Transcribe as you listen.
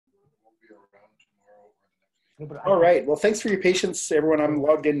All right. Well, thanks for your patience, everyone. I'm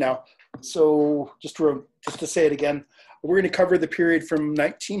logged in now. So just to say it again, we're going to cover the period from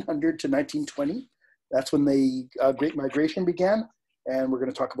 1900 to 1920. That's when the Great Migration began. And we're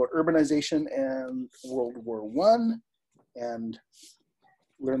going to talk about urbanization and World War I and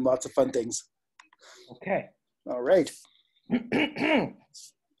learn lots of fun things. Okay. All right.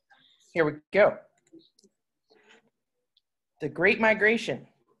 Here we go. The Great Migration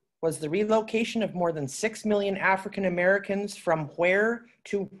was the relocation of more than 6 million African Americans from where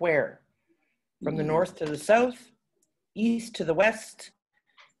to where? From the north to the south, east to the west,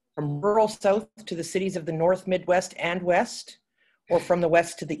 from rural south to the cities of the north, midwest, and west, or from the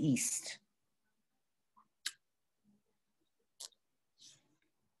west to the east?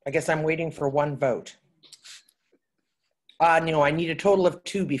 I guess I'm waiting for one vote. No, I need a total of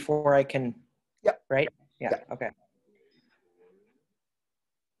 2 before I can, Yep. Right? Yeah, Yep. Okay.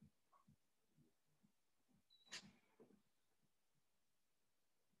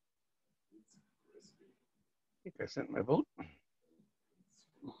 I think I sent my vote.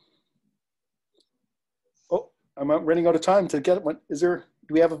 Oh, I'm running out of time to get one. Do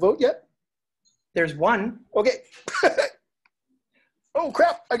we have a vote yet? There's one. Okay. Oh,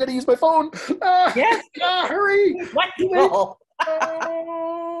 crap. I got to use my phone. Yes. Hurry. What? Oh.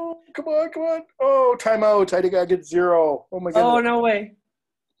 Oh, come on. Oh, timeout. I think I get 0. Oh, my goodness. Oh, no way.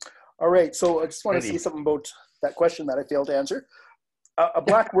 All right. So I just want to Ready. say something about that question that I failed to answer. A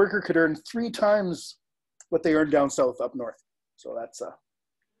black worker could earn 3 times what they earned down south up north. So that's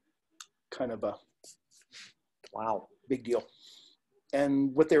kind of a Wow. big deal.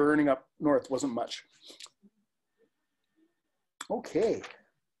 And what they were earning up north wasn't much. Okay.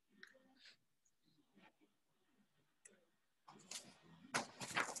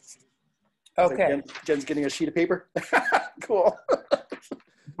 Okay. Jen's getting a sheet of paper. Cool.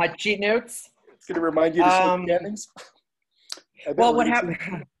 My cheat notes. It's going to remind you to show the standings. Well, what happened?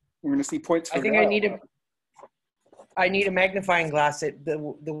 We're going to see points. For I think I need a magnifying glass.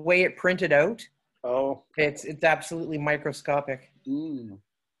 The way it printed out. Oh. It's absolutely microscopic. Mm.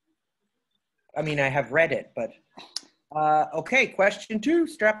 I mean, I have read it, but okay. Question 2.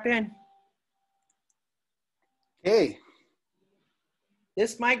 Strap in. Okay.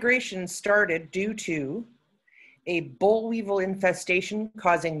 This migration started due to a boll weevil infestation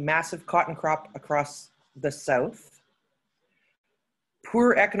causing massive cotton crop across the south,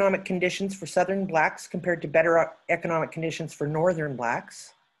 poor economic conditions for southern blacks compared to better economic conditions for northern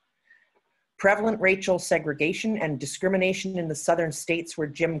blacks, prevalent racial segregation and discrimination in the southern states where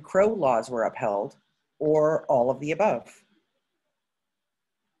Jim Crow laws were upheld, or all of the above.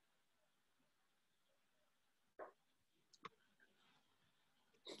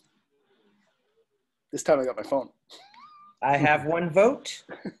 This time I got my phone. I have 1 vote.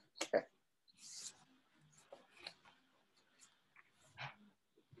 Okay.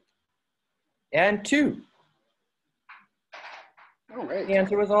 And 2. All right. The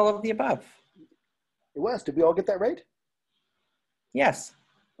answer was all of the above. It was. Did we all get that right? Yes.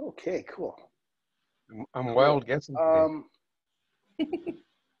 Okay, cool. I'm wild guessing today.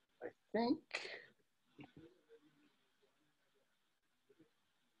 I think.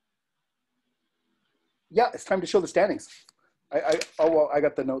 Yeah, it's time to show the standings. I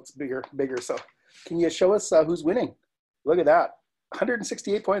got the notes bigger. So can you show us who's winning? Look at that.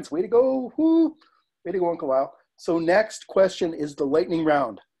 168 points. Way to go. Woo. Way to go, Uncle Al. So next question is the lightning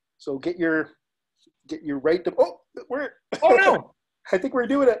round. So get your right to, oh no. I think we're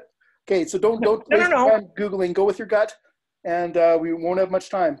doing it. Okay, so don't waste time Googling. Go with your gut, and we won't have much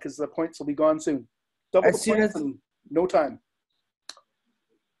time because the points will be gone soon. Double the points in no time.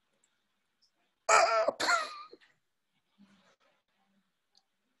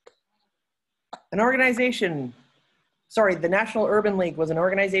 The National Urban League was an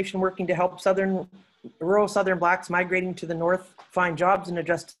organization working to help rural southern blacks migrating to the north find jobs and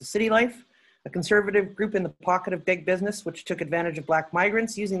adjust to city life. A conservative group in the pocket of big business, which took advantage of black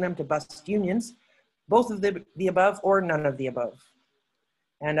migrants, using them to bust unions. Both of the above or none of the above.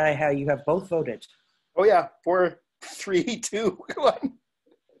 And you have both voted. Oh yeah, 4, 3, 2. Come on.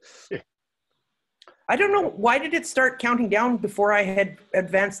 I don't know, why did it start counting down before I had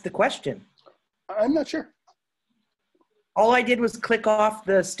advanced the question? I'm not sure. All I did was click off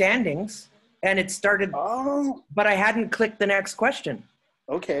the standings and it started, but I hadn't clicked the next question.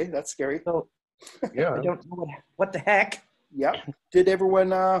 Okay, that's scary. So Yeah. I don't know what the heck. Yeah. Did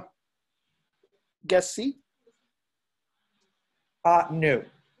everyone guess C? No.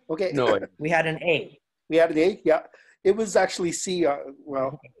 Okay. No. We had an A. We had an A, yeah. It was actually C.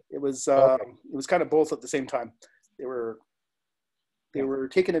 It was kind of both at the same time. They were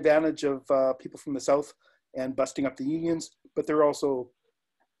taking advantage of people from the south and busting up the unions, but they're also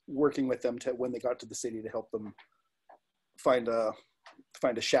working with them to, when they got to the city, to help them find a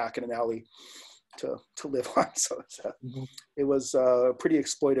shack in an alley to live on. So it was a pretty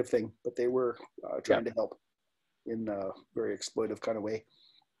exploitive thing, but they were trying to help in a very exploitive kind of way.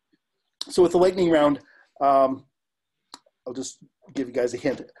 So with the lightning round, I'll just give you guys a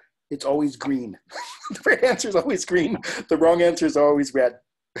hint. It's always green. The right answer is always green. The wrong answer is always red.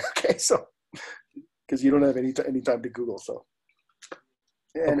 Okay, so because you don't have any time to Google. So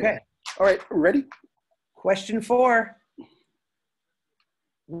anyway. Okay. All right, ready? Question 4.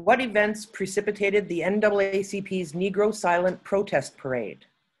 What events precipitated the NAACP's Negro Silent Protest Parade?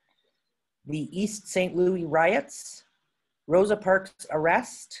 The East St. Louis riots, Rosa Parks'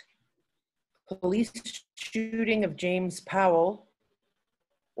 arrest, police shooting of James Powell,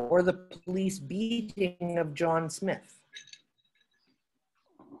 or the police beating of John Smith?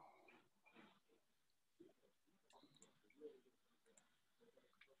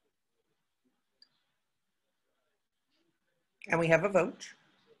 And we have a vote.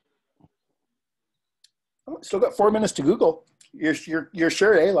 Oh, still got 4 minutes to Google. You're sure,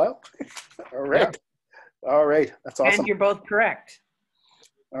 eh, Lyle? All right. Yeah. All right. That's awesome. And you're both correct.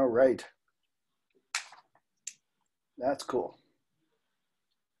 All right. That's cool.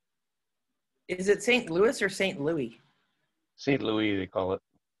 Is it St. Louis or St. Louis? St. Louis, they call it.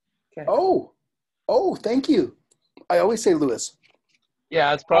 Okay. Oh, thank you. I always say Louis.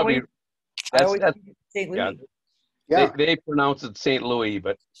 Yeah, it's probably, that's St. Louis. Yeah. They pronounce it St. Louis,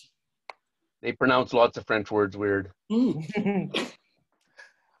 but they pronounce lots of French words weird. I'm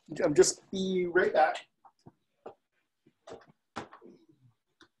just be right back.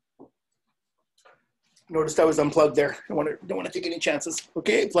 Noticed I was unplugged there. Don't want to take any chances.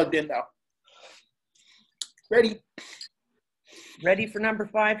 Okay, plugged in now. Ready. Ready for number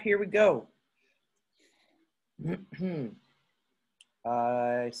 5? Here we go.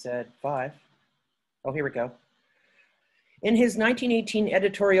 I said 5. Oh, here we go. In his 1918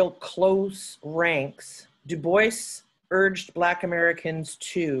 editorial Close Ranks, Du Bois urged Black Americans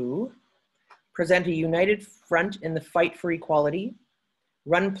to present a united front in the fight for equality,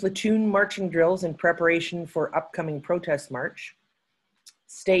 run platoon marching drills in preparation for upcoming protest march,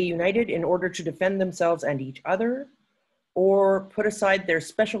 stay united in order to defend themselves and each other, or put aside their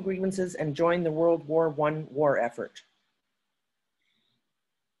special grievances and join the World War I war effort.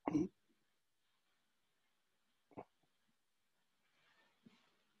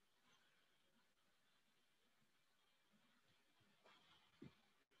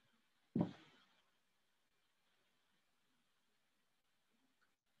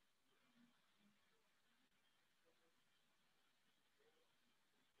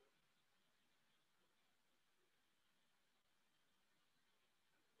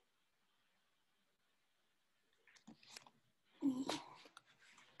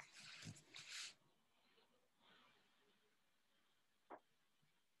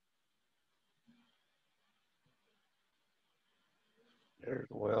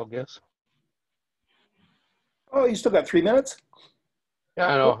 There's a wild guess. Oh, you still got 3 minutes? Yeah,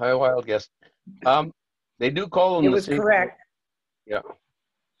 I know. I wild guess. They do call them It the was St. correct. Yeah,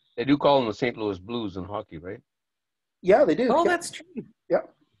 they do call them the St. Louis Blues in hockey, right? Yeah, they do. Oh, yeah. that's true. Yeah.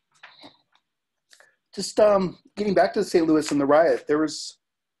 Just getting back to St. Louis and the riot, there was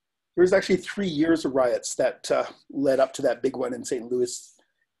actually 3 years of riots that led up to that big one in St. Louis,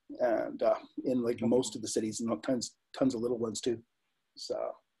 and in like most of the cities, and tons of little ones too.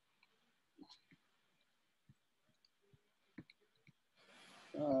 So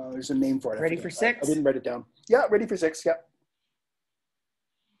there's a name for it. Ready for 6? I didn't write it down. Yeah, ready for 6. Yeah.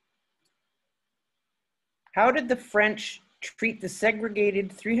 How did the French treat the segregated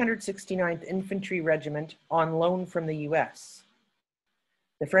 369th Infantry Regiment on loan from the US?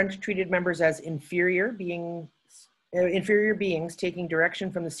 The French treated members as inferior beings taking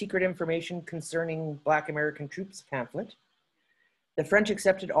direction from the secret information concerning Black American troops pamphlet. The French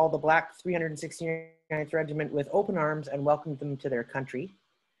accepted all the Black 369th Regiment with open arms and welcomed them to their country.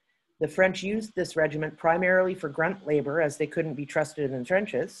 The French used this regiment primarily for grunt labor as they couldn't be trusted in the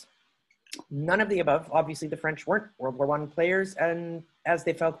trenches. None of the above. Obviously, the French weren't World War I players, and as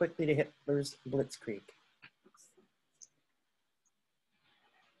they fell quickly to Hitler's blitzkrieg.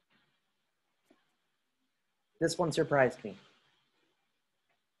 This one surprised me.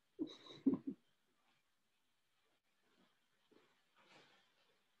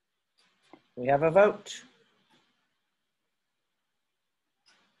 We have a vote.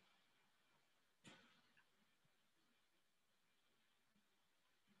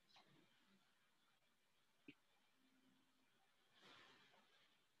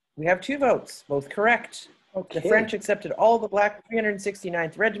 We have 2 votes, both correct. Okay. The French accepted all the black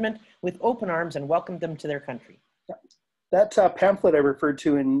 369th Regiment with open arms and welcomed them to their country. That pamphlet I referred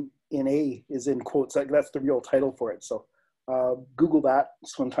to in A is in quotes. That's the real title for it. So Google that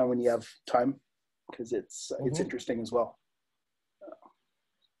sometime when you have time, because it's interesting as well.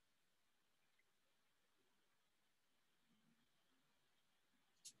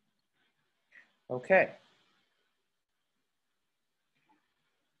 Okay.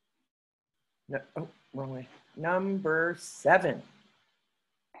 No, oh, wrong way. Number 7.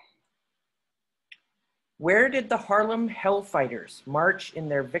 Where did the Harlem Hellfighters march in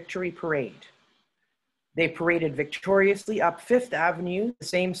their victory parade? They paraded victoriously up Fifth Avenue, the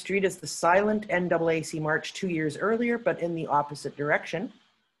same street as the silent NAAC march 2 years earlier, but in the opposite direction.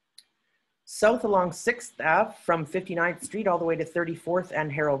 South along 6th Ave from 59th Street all the way to 34th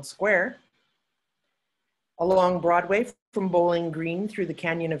and Herald Square. Along Broadway from Bowling Green through the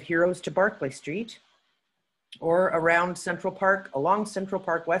Canyon of Heroes to Barclay Street, or around Central Park, along Central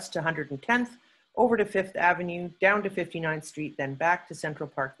Park West to 110th, over to 5th Avenue, down to 59th Street, then back to Central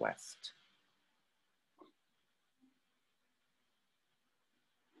Park West.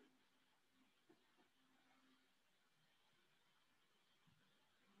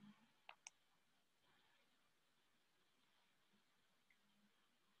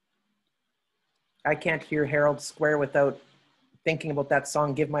 I can't hear Herald Square without thinking about that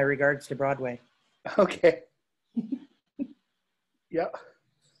song, Give My Regards to Broadway. Okay. Yeah.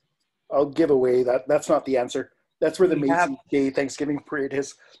 I'll give away that's not the answer. That's where the Macy's Day Thanksgiving parade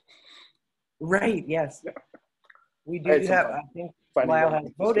is. Right, yes. Yeah. We do have, I think Lyle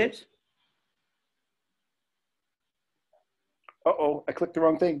has voted. Uh-oh, I clicked the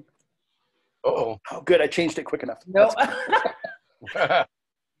wrong thing. Uh-oh. Oh, good, I changed it quick enough. No.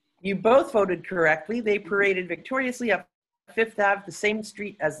 You both voted correctly. They paraded victoriously up Fifth Ave, the same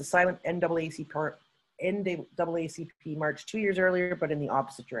street as the silent NAACP march 2 years earlier, but in the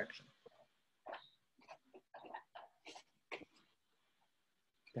opposite direction.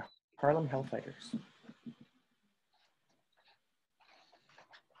 The Harlem Hellfighters.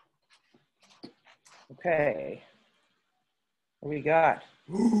 Okay. What do we got?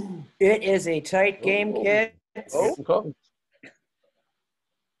 It is a tight game, kids. Oh.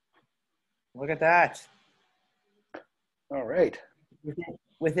 Look at that. All right.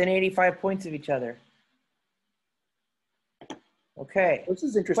 Within 85 points of each other. Okay. This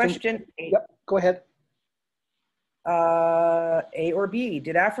is interesting. Question 8. Yep, go ahead. A or B,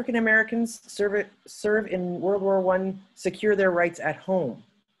 did African Americans serve in World War I secure their rights at home?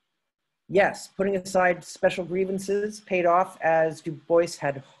 Yes, putting aside special grievances paid off as Du Bois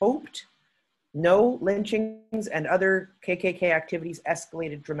had hoped. No, lynchings and other KKK activities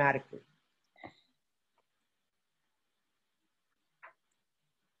escalated dramatically.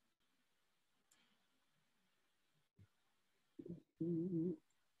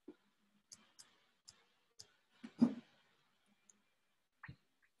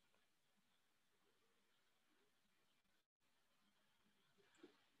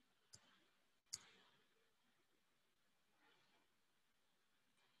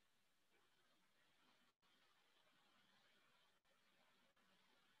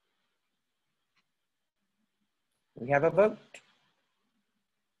 We have a vote.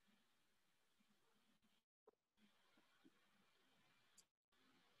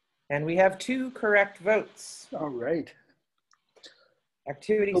 And we have 2 correct votes. All right.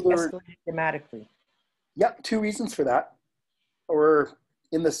 Activities escalated dramatically. Yeah, 2 reasons for that. Or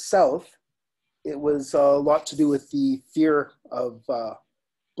in the South, it was a lot to do with the fear of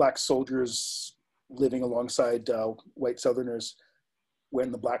Black soldiers living alongside white Southerners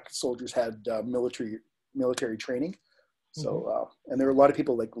when the Black soldiers had military training. So, and there were a lot of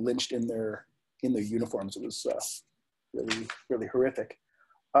people like lynched in their uniforms. It was really, really horrific.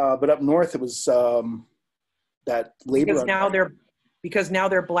 But up north, it was that labor. Because now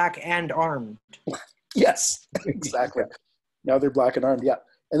they're Black and armed. Yes, exactly. Now they're Black and armed. Yeah,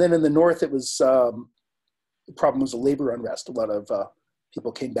 and then in the north, it was the problem was a labor unrest. A lot of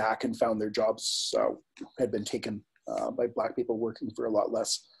people came back and found their jobs had been taken by Black people working for a lot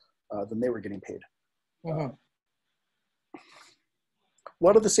less than they were getting paid. A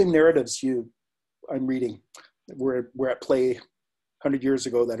lot of the same narratives I'm reading were at play 100 years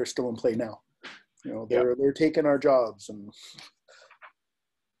ago that are still in play now. You know, they're taking our jobs, and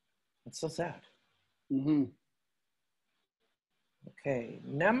it's so sad. Mm-hmm. Okay,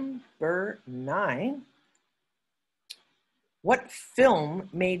 number 9. What film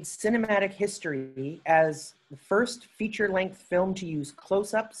made cinematic history as the first feature-length film to use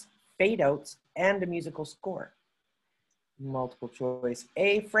close-ups, fade-outs, and a musical score? Multiple choice.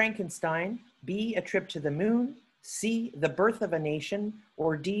 A, Frankenstein. B, a trip to the moon, C, the birth of a nation,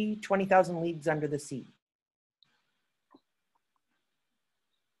 or D, 20,000 Leagues Under the Sea?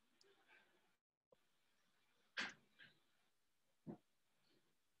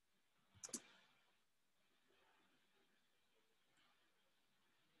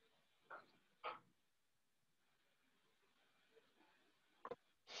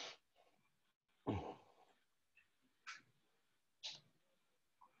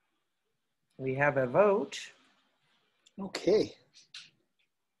 We have a vote. Okay.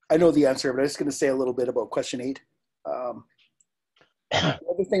 I know the answer, but I'm just going to say a little bit about question 8. The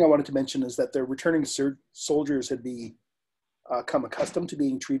other thing I wanted to mention is that the returning soldiers had become accustomed to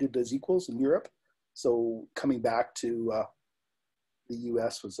being treated as equals in Europe. So coming back to the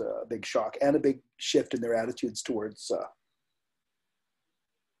US was a big shock and a big shift in their attitudes towards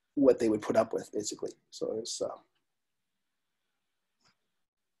what they would put up with, basically. So it's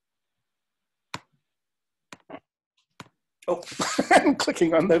oh, I'm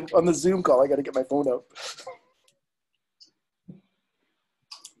clicking on the Zoom call. I got to get my phone out.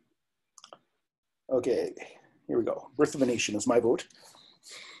 Okay, here we go. Birth of a Nation is my vote.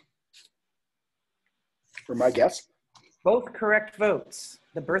 For my guess. Both correct votes.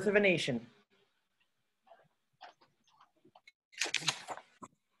 The Birth of a Nation.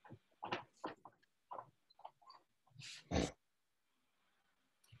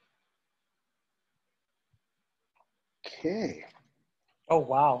 Okay. Oh,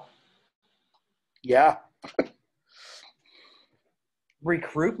 wow. Yeah.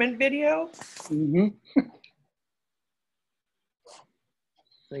 Recruitment video? Mm-hmm.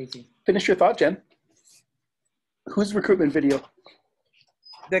 Crazy. Finish your thought, Jen. Whose recruitment video?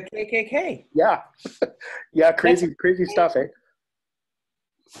 The KKK. Yeah. Yeah, crazy stuff, eh?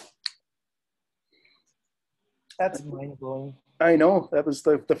 That's mind-blowing. I know. That was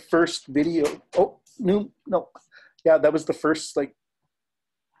the first video. Oh, no. Yeah, that was the first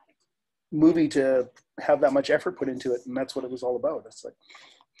movie to have that much effort put into it, and that's what it was all about. It's like,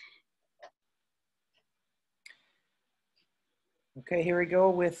 okay, here we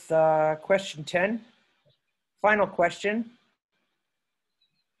go with question 10. Final question.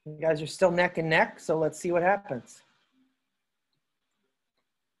 You guys are still neck and neck, so let's see what happens.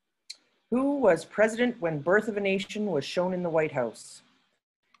 Who was president when Birth of a Nation was shown in the White House?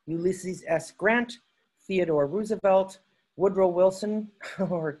 Ulysses S. Grant, Theodore Roosevelt, Woodrow Wilson,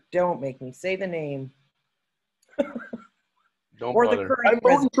 or don't make me say the name. Don't or bother. The current I'm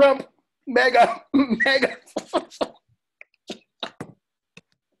voting president. Trump. Mega.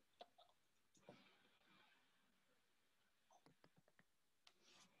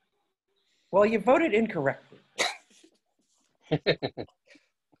 Well, you voted incorrectly.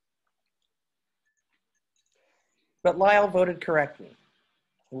 But Lyle voted correctly.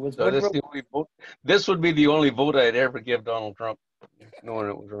 It was So Woodrow. this would be the only vote I'd ever give Donald Trump, knowing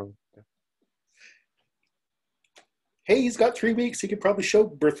it was wrong. Hey, he's got 3 weeks. He could probably show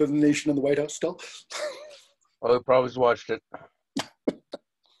Birth of the Nation in the White House still. Oh, I probably watched it.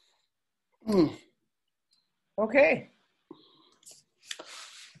 Okay.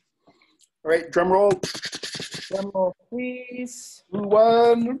 All right, drum roll. Drum roll, please. Who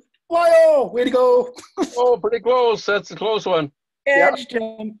won? Lyle, way to go. Oh, pretty close. That's a close one. Edged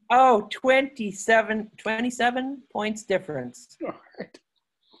him. Oh, 27 points difference. All right.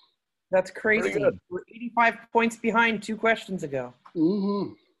 That's crazy. good. We're 85 points behind 2 questions ago.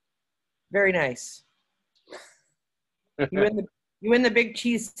 Mm-hmm. Very nice. You win the big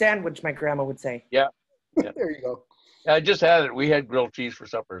cheese sandwich, my grandma would say. Yeah. There you go. I just had it. We had grilled cheese for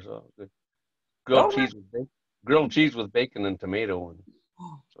supper, so good. Grilled cheese with bacon and tomato, and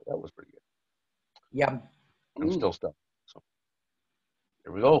so that was pretty good. Yum. I'm still stuck. So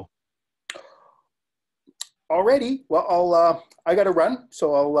here we go. Alrighty. Well, I got to run,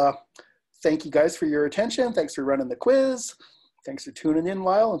 so I'll thank you guys for your attention. Thanks for running the quiz. Thanks for tuning in,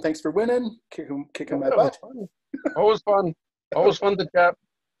 Lyle, and thanks for winning, kicking my butt. Always fun. Always fun to chat.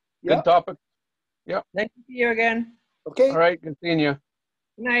 Good Yeah. topic. Yeah. Nice to see you again. Okay. All right. Good seeing you.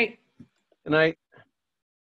 Good night. Good night.